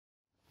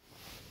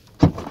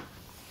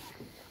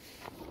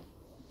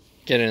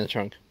Get in the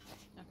trunk.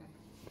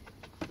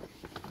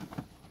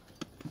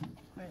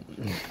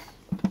 Okay.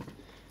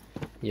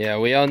 Yeah,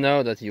 we all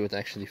know that you would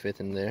actually fit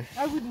in there.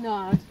 I would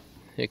not.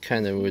 You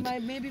kind of would.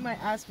 Maybe my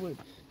ass would.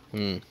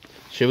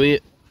 Should we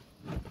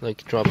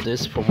like drop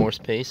this for more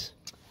space?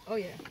 Oh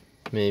yeah.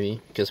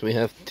 Maybe, because we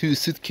have 2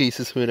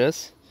 suitcases with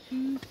us.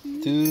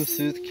 2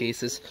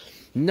 suitcases.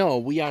 No,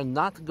 we are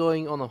not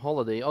going on a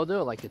holiday,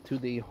 although like a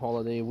 2-day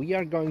holiday. We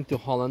are going to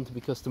Holland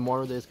because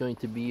tomorrow there's going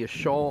to be a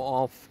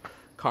show-off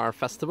car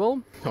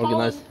festival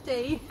organized.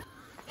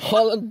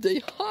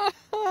 Holiday.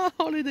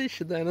 Holiday,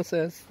 Shadana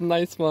says.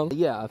 Nice one.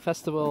 Yeah, a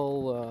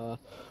festival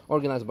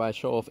organized by a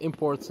show of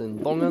imports in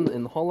Dongen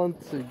in Holland.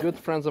 Good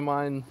friends of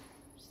mine.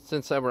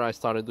 Since ever I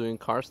started doing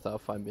car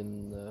stuff, I've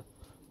been,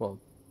 well,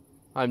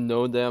 I've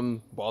known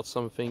them, bought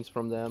some things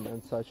from them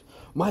and such.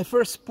 My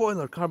first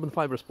spoiler, carbon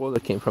fiber spoiler,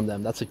 came from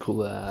them. That's a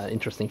cool,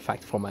 interesting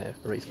fact for my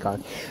race car.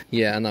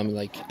 Yeah, and I'm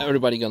like,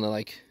 everybody gonna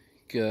like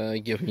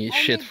give me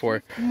shit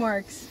for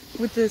marks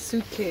with the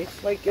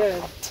suitcase, like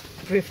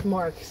drift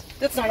marks.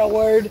 That's not a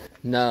word.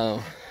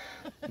 No,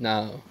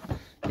 no.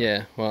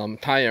 Yeah, well,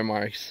 tire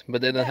marks,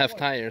 but they don't have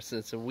tires.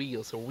 It's a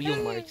wheel, so wheel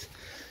marks.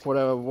 What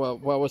I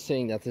was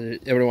saying, that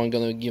everyone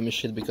gonna give me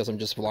shit because I'm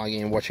just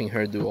vlogging and watching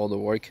her do all the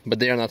work, but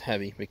they are not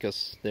heavy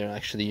because they're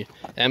actually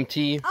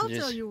empty. I'll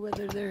tell you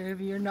whether they're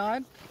heavy or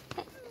not.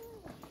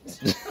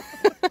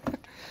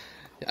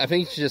 I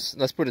think just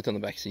let's put it on the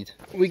back seat.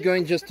 We're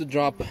going just to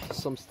drop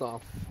some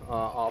stuff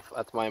off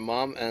at my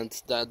mom, and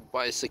that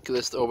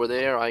bicyclist over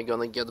there, I'm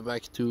gonna get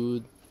back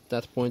to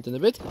that point in a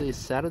bit. Today is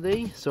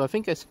Saturday, so I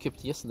think I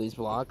skipped yesterday's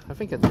vlog. I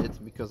think I did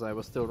because I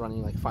was still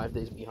running like 5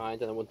 days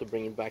behind and I want to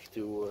bring it back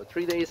to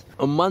 3 days.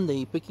 On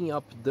Monday, picking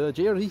up the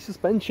JRD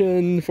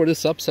suspension for the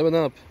Sub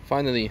 7-Up.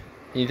 Finally.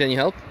 You need any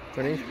help?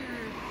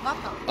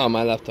 Laptop. Oh,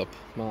 my laptop.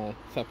 My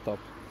laptop.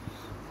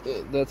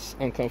 That's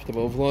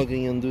uncomfortable,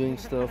 vlogging and doing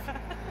stuff.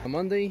 On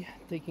Monday,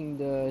 taking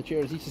the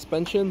JRD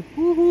suspension.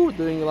 Woohoo!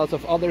 Doing a lot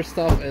of other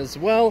stuff as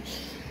well.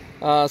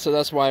 So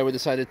that's why we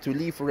decided to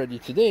leave already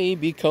today,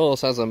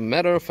 because as a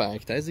matter of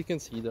fact, as you can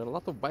see, there are a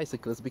lot of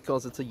bicyclists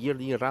because it's a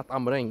yearly Rad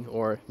Am Ring,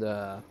 or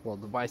the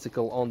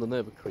bicycle on the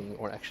Nürburg ring,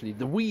 or actually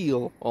the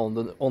wheel on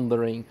the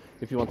ring,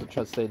 if you want to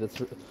translate it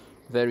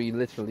very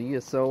literally.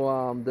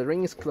 So the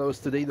ring is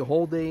closed today the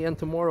whole day, and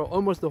tomorrow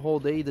almost the whole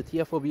day. The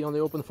TF will be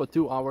only open for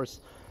 2 hours.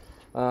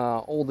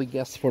 All the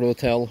guests for the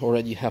hotel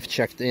already have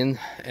checked in,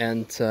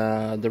 and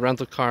the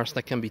rental cars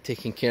that can be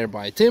taken care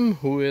by Tim,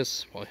 who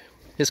is, well,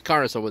 his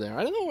car is over there.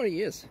 I don't know where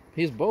he is.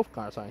 Both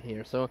cars are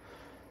here, so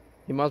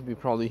he must be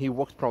he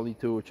walked probably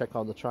to check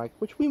out the track,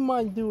 which we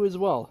might do as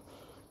well.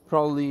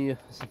 Probably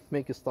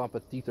make a stop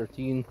at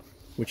T13,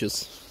 which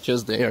is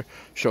just there.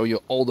 Show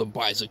you all the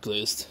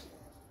bicyclists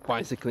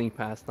bicycling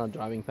past, not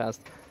driving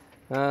past.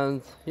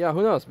 And yeah,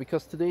 who knows,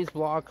 because today's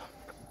vlog,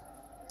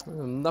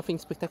 nothing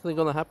spectacular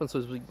gonna happen, so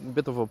it's a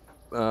bit of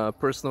a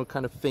personal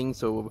kind of thing,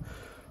 so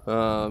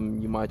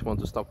you might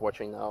want to stop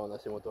watching now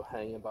unless you want to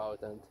hang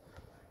about and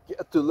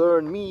get to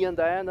learn me and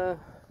Diana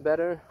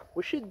better.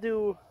 We should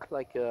do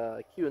like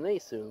a Q&A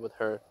soon with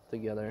her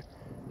together,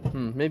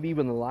 maybe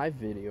even a live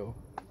video.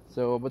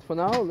 So, but for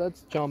now,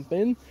 let's jump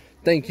in.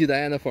 Thank you,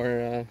 Diana,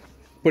 for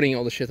putting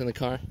all the shit in the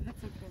car.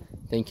 That's okay.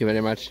 Thank you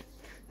very much.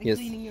 And yes.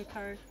 Cleaning your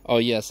car. Oh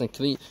yes, and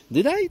clean.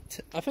 Did I?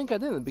 I think I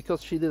didn't,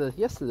 because she did it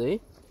yesterday.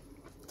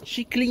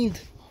 She cleaned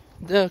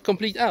the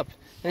complete up,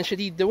 and she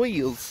did the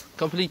wheels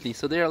completely,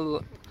 so they're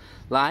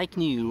like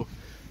new.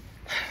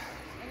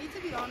 I need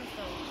to be honest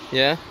though.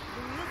 Yeah? The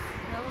wheels,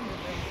 Helen did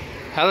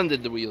them. Helen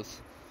did the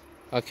wheels.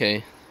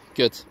 Okay,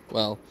 good.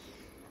 Well,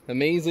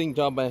 amazing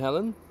job by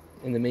Helen,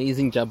 and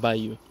amazing job by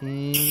you.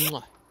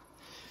 Mwah.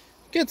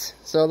 Good,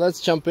 so let's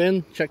jump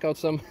in, check out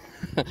some.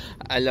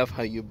 I love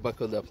how you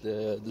buckled up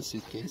the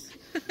suitcase.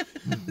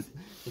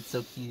 It's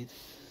so cute.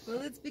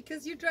 Well, it's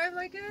because you drive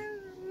like a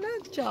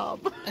nut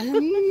job. No,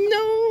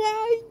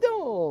 I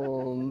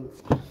don't.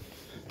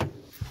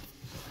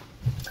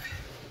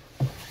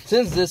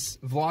 Since this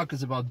vlog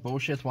is about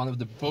bullshit, one of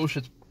the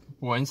bullshit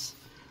points,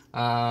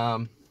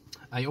 I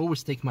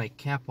always take my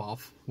cap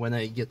off when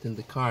I get in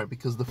the car,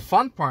 because the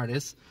fun part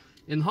is,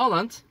 in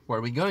Holland, where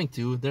we're going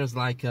to, there's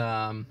like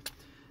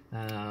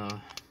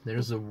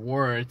there's a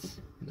word,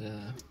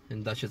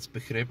 in Dutch it's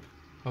begrip.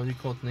 How do you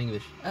call it in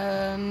English?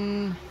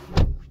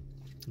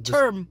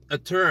 Term. A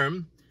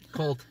term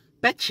called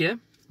petje,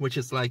 which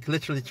is like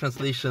literally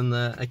translation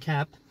a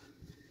cap.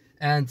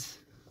 And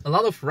a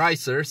lot of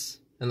racers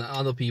and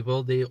other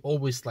people, they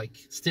always like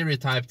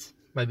stereotyped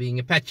by being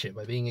a petje,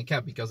 by being a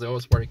cap, because they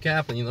always wear a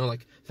cap, and you know,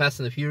 like Fast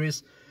and the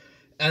Furious.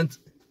 And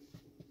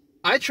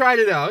I tried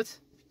it out.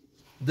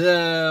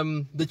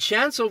 The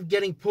chance of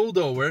getting pulled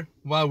over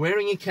while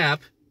wearing a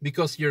cap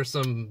because you're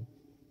some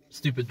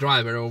stupid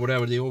driver or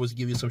whatever, they always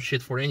give you some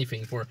shit for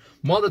anything, for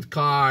modded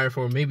car,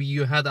 for maybe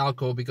you had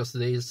alcohol, because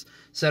today is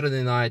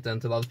Saturday night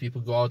and a lot of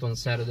people go out on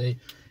Saturday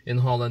in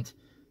Holland.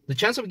 The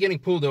chance of getting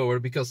pulled over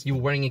because you're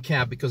wearing a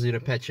cap because you're a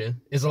petje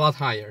is a lot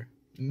higher.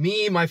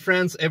 Me, my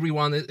friends,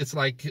 everyone, it's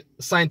like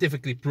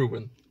scientifically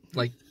proven.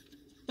 Like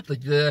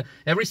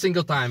every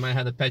single time I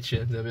had a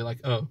petje, they'll be like,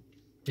 oh,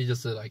 He's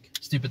just a like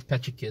stupid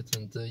petchy kid,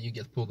 and you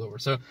get pulled over.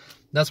 So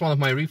that's one of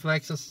my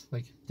reflexes.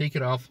 Like, take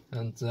it off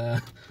and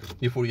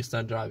before you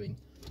start driving.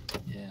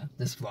 Yeah,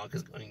 this vlog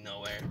is going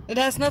nowhere. It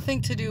has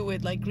nothing to do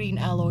with like green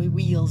alloy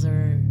wheels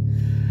or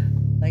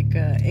like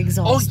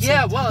exhaust. Oh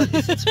yeah, well,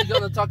 since we're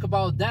gonna talk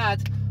about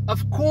that,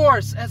 of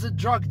course, as a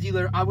drug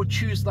dealer, I would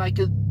choose like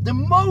the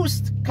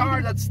most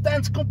car that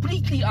stands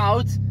completely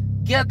out,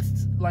 get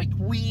like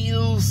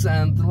wheels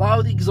and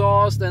loud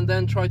exhaust, and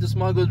then try to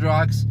smuggle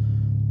drugs.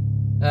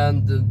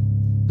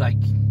 And like,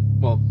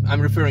 well,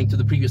 I'm referring to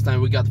the previous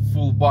time we got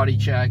full body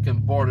check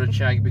and border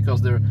check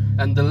because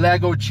and the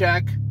Lego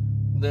check,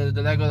 the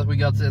Lego that we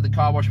got at the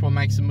car wash for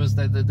Maximus,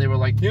 that they were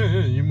like,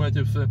 yeah, you might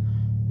have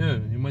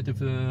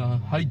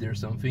hide there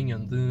something,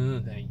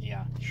 and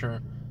yeah,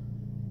 sure.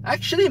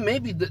 Actually,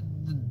 maybe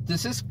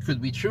this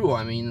could be true.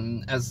 I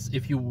mean, as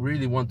if you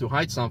really want to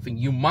hide something,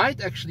 you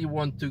might actually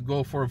want to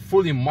go for a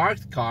fully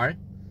marked car,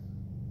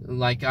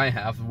 like I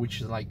have, which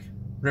is like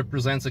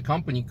represents a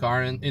company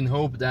car, and in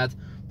hope that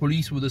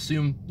police would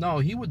assume no,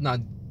 he would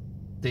not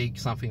take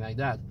something like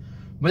that.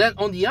 But then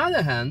on the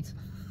other hand,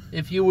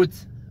 if you would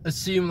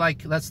assume,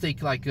 like, let's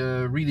take like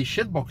a really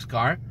shitbox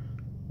car,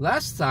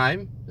 last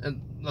time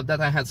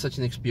that I had such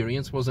an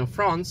experience was in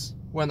France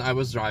when I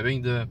was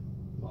driving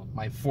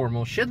my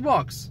formal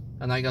shitbox,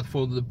 and I got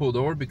pulled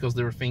over because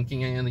they were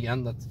thinking in the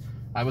end that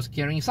I was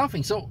carrying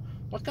something. So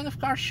what kind of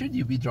car should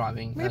you be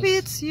driving? Maybe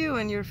it's you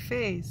and your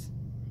face.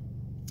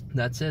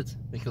 That's it,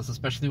 because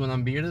especially when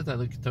I'm bearded, I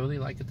look totally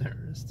like a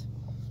terrorist.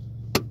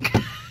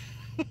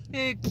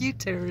 You're a cute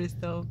terrorist,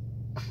 though.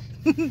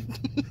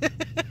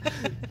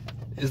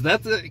 Is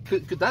that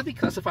could that be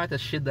classified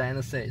as shit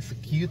Diana says? A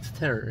cute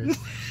terrorist?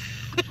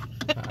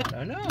 I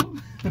don't know.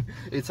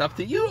 It's up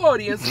to you,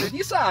 audience, to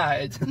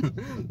decide.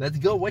 Let's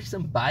go watch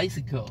some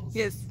bicycles.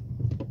 Yes.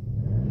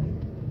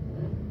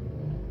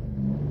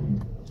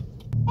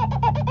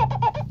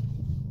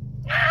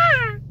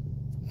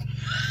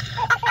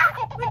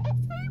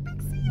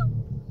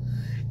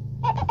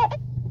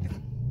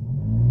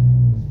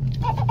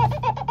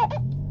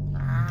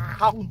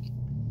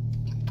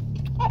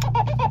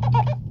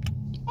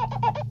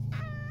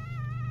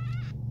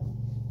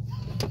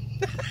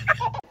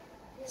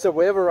 So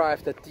we have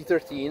arrived at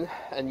T13,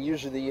 and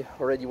usually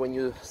already when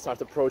you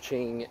start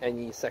approaching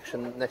any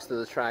section next to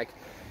the track,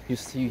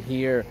 you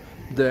hear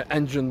the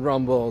engine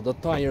rumble, the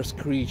tires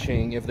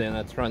screeching if they're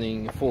not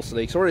running full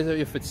slicks, or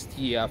if it's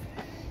TF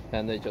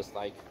and they just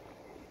like,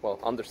 well,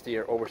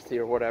 understeer,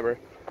 oversteer, whatever.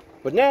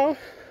 But now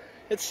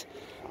it's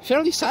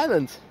fairly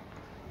silent.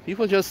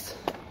 People just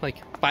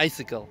like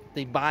bicycle,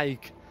 they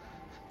bike,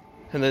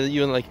 and then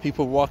even like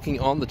people walking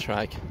on the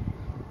track.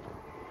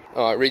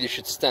 Oh, I really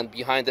should stand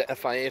behind the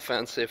FIA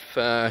fence if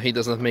he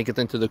does not make it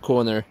into the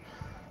corner.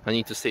 I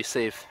need to stay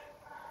safe.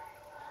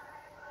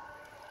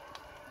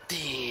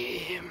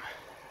 Damn.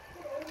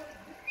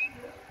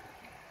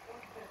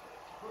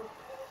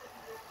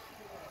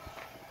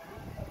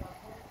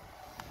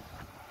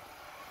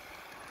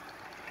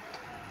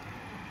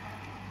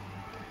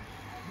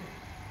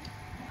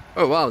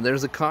 Oh wow,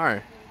 there's a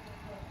car.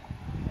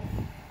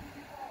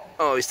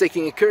 Oh, he's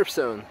taking a curb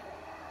zone.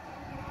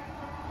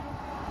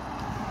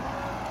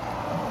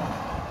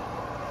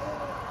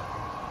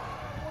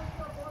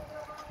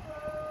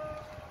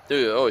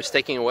 Dude, oh, he's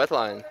taking a wet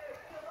line.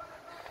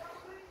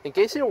 In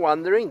case you're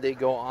wondering, they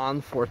go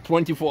on for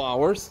 24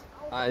 hours.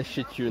 I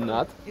shit you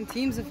not. In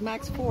teams of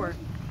max 4.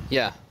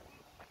 Yeah.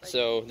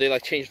 So they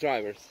like change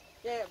drivers.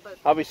 Yeah, but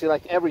obviously,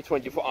 like every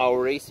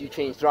 24-hour race, you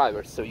change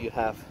drivers. So you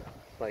have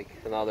like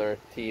another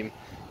team.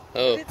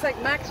 Oh. If it's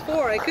like max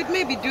 4, I could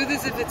maybe do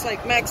this if it's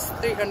like max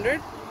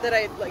 300. That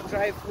I like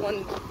drive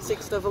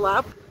 1/6 of a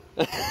lap.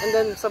 And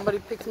then somebody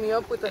picks me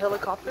up with a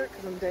helicopter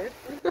because I'm dead.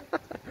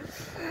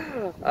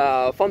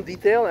 Fun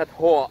detail, at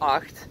Hall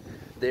 8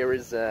 there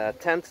is a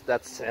tent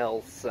that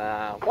sells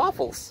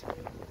waffles.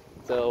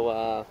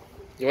 So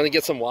you want to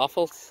get some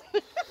waffles?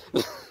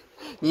 You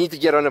need to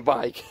get on a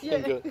bike.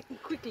 Yeah,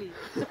 quickly.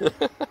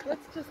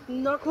 Let's just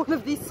knock one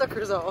of these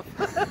suckers off.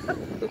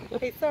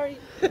 Hey, sorry.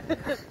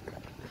 Can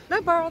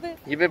I borrow this?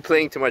 You've been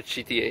playing too much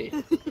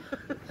GTA.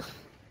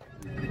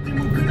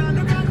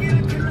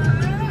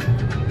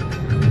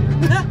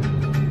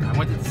 I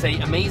wanted to say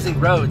amazing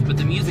road, but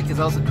the music is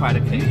also quite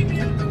okay.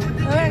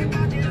 Alright.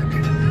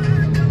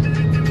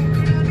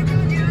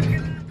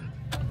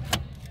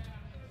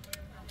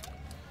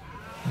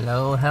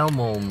 Hello,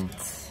 Helmond.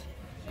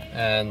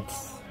 And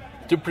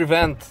to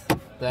prevent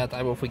that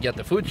I will forget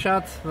the food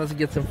shot, let's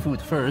get some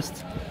food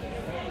first.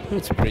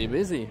 It's pretty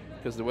busy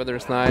because the weather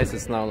is nice.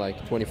 It's now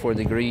like 24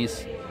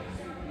 degrees.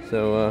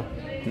 So,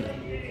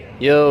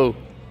 yo,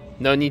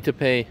 no need to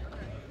pay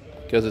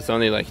because it's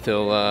only like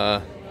till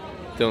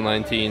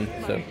 19.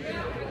 So.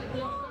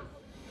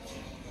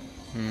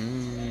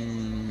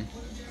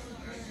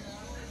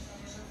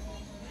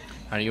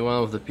 Are you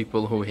one of the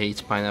people who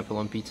hates pineapple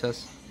on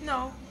pizzas?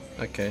 No.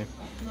 Okay.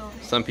 No.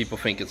 Some people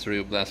think it's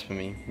real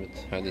blasphemy, but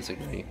I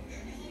disagree.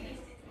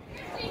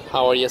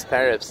 How are your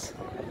spirits?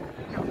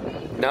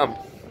 Numb.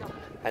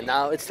 And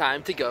now it's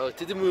time to go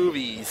to the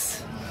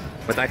movies.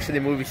 But actually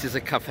movies is a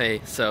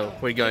cafe, so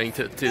we're going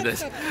to this.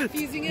 That's not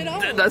confusing at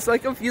all. That's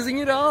not confusing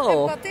at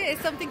all. But there is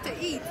something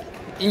to eat.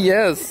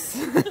 Yes.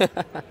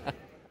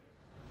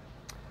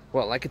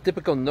 Well, like a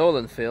typical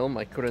Nolan film,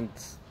 I couldn't...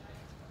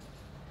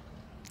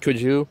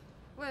 Could you?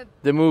 What?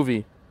 The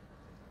movie.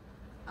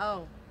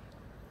 Oh.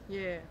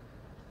 Yeah.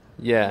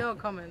 Yeah. No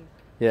comment.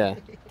 Yeah.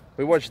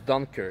 We watched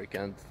Dunkirk,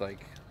 and like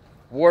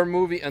war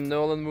movie and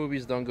Nolan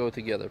movies don't go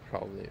together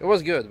probably. It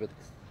was good, but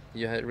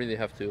you really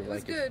have to like it. It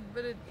was good,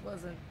 but it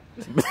wasn't.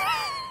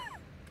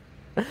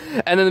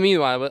 And in the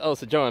meanwhile, we're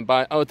also joined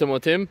by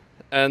Automotive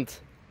and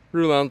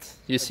Roland.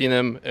 You've seen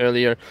him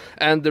earlier.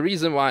 And the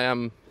reason why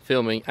I'm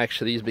filming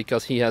actually is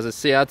because he has a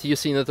Seat. You've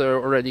seen it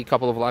already a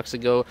couple of vlogs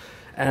ago.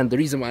 And the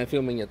reason why I'm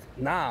filming it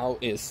now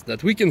is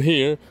that we can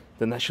hear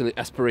the naturally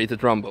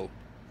aspirated rumble.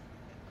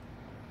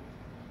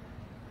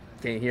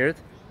 Can you hear it?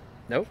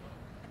 No?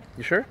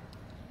 You sure?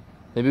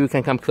 Maybe we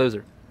can come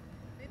closer.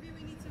 Maybe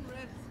we need some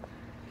revs.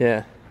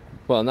 Yeah.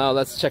 Well, now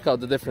let's check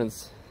out the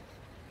difference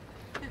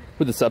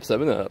with the sub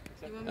 7 up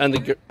and the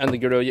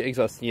Charoudin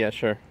exhaust. Yeah,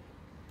 sure.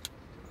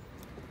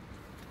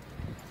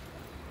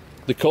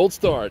 The cold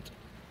start.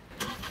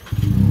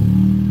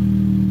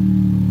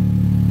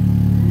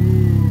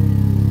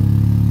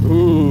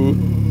 Ooh.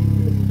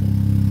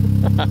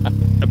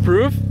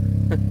 Approve?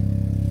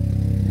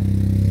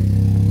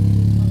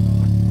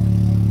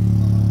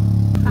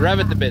 Rev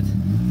it a bit.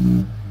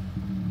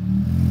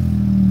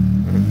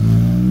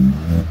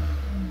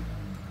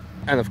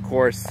 And of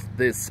course,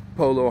 this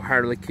Polo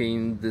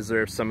Harlequin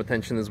deserves some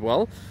attention as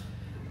well.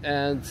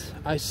 And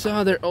I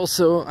saw there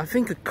also, I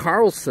think, a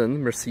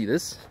Carlson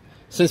Mercedes.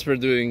 Since we're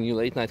doing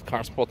late night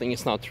car spotting,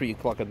 it's now 3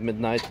 o'clock at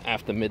midnight,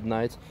 after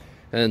midnight.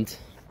 And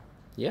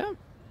yeah,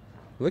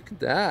 look at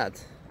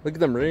that. Look at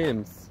them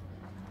rims.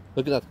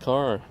 Look at that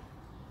car.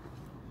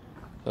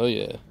 Oh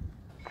yeah.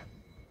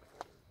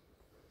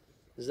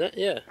 Is that?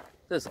 Yeah,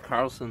 that's a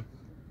Carlson.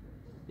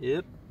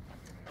 Yep.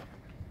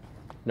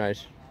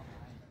 Nice.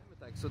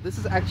 So this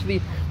is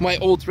actually my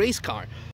old race car.